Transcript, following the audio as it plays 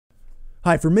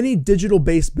Hi, for many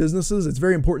digital-based businesses, it's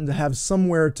very important to have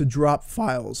somewhere to drop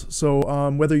files. So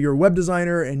whether you're a web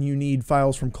designer and you need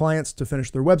files from clients to finish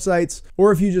their websites,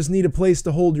 or if you just need a place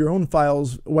to hold your own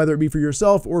files, whether it be for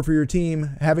yourself or for your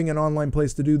team, having an online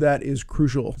place to do that is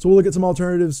crucial. So we'll look at some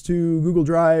alternatives to Google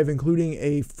Drive, including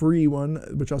a free one,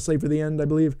 which I'll save for the end, I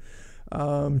believe.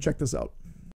 Check this out.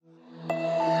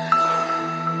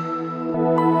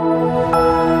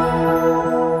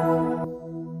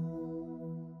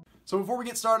 So before we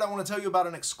get started, I want to tell you about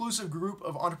an exclusive group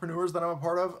of entrepreneurs that I'm a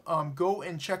part of. Go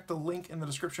and check the link in the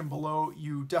description below.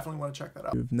 You definitely want to check that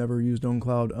out. If you've never used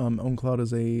OwnCloud, OwnCloud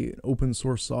is an open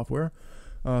source software,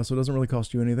 so it doesn't really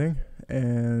cost you anything,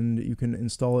 and you can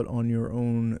install it on your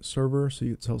own server, so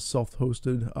it's a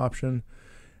self-hosted option,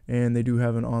 and they do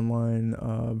have an online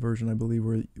version, I believe,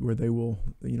 where they will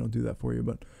do that for you,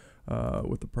 but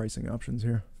with the pricing options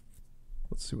here.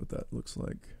 Let's see what that looks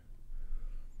like.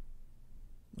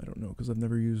 I don't know, because I've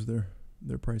never used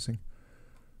their pricing.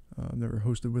 I've never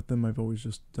hosted with them. I've always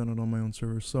just done it on my own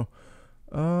servers. So,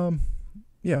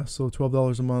 yeah, so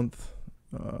 $12 a month,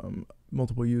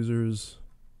 multiple users.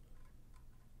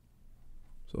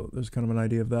 So there's kind of an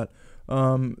idea of that.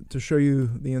 To show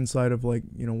you the inside of one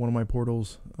of my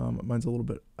portals, mine's a little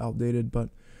bit outdated, but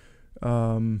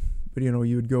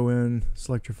you would go in,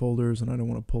 select your folders, and I don't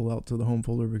want to pull out to the home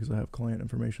folder because I have client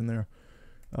information there.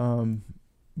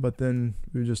 But then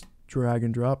we just drag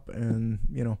and drop, and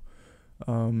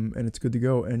and it's good to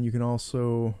go. And you can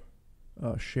also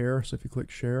share. So if you click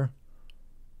share,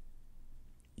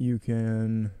 you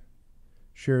can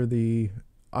share the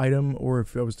item, or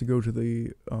if I was to go to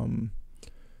the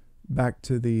back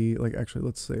to the actually,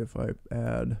 let's say if I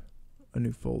add a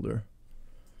new folder,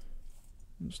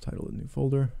 just title it new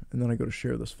folder, and then I go to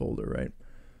share this folder, right?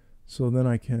 So then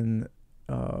I can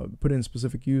put in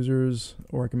specific users,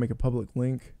 or I can make a public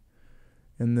link,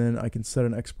 and then I can set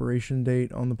an expiration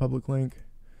date on the public link,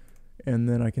 and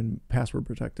then I can password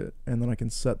protect it, and then I can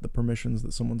set the permissions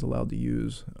that someone's allowed to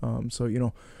use. So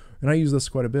and I use this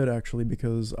quite a bit actually,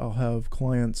 because I'll have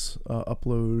clients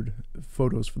upload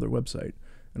photos for their website,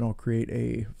 and I'll create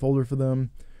a folder for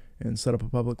them and set up a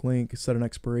public link, set an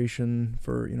expiration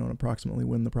for approximately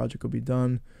when the project will be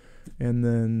done, and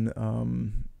then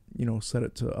set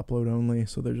it to upload only,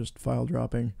 so they're just file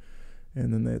dropping,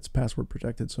 and then it's password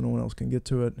protected so no one else can get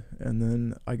to it, and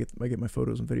then I get my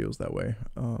photos and videos that way,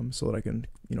 so that I can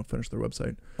finish their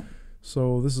website.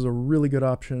 So this is a really good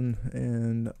option,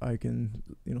 and I can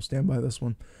stand by this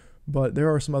one. But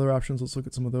there are some other options. Let's look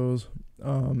at some of those.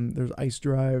 There's Ice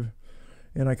Drive,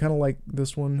 and I kind of like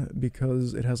this one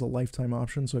because it has a lifetime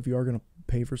option. So if you are going to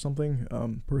pay for something,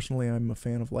 personally I'm a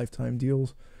fan of lifetime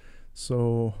deals.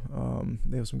 So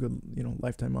they have some good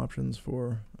lifetime options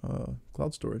for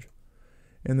cloud storage.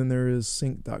 And then there is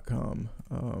sync.com,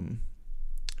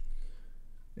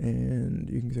 and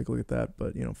you can take a look at that,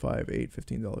 but $5, $8,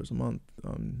 $15 a month,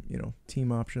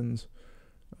 team options,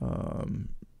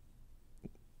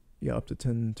 yeah, up to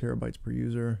 10 terabytes per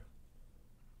user.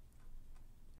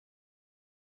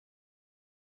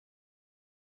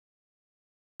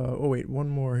 Oh wait, one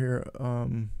more here,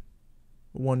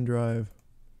 OneDrive.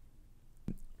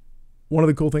 One of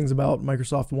the cool things about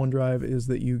Microsoft OneDrive is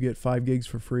that you get 5 gigs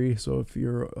for free. So if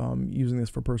you're using this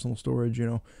for personal storage,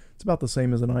 it's about the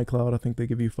same as an iCloud. I think they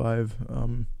give you 5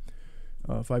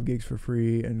 gigs for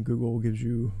free, and Google gives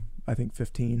you, I think,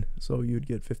 15. So you'd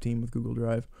get 15 with Google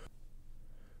Drive.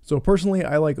 So personally,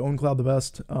 I like OwnCloud the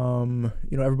best.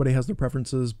 Everybody has their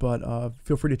preferences, but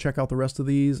feel free to check out the rest of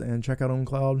these and check out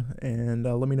OwnCloud, and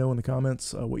let me know in the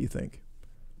comments what you think.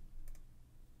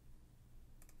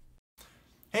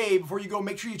 Hey, before you go,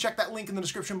 make sure you check that link in the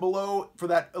description below for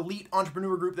that elite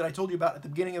entrepreneur group that I told you about at the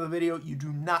beginning of the video. You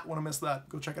do not want to miss that.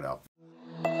 Go check it out.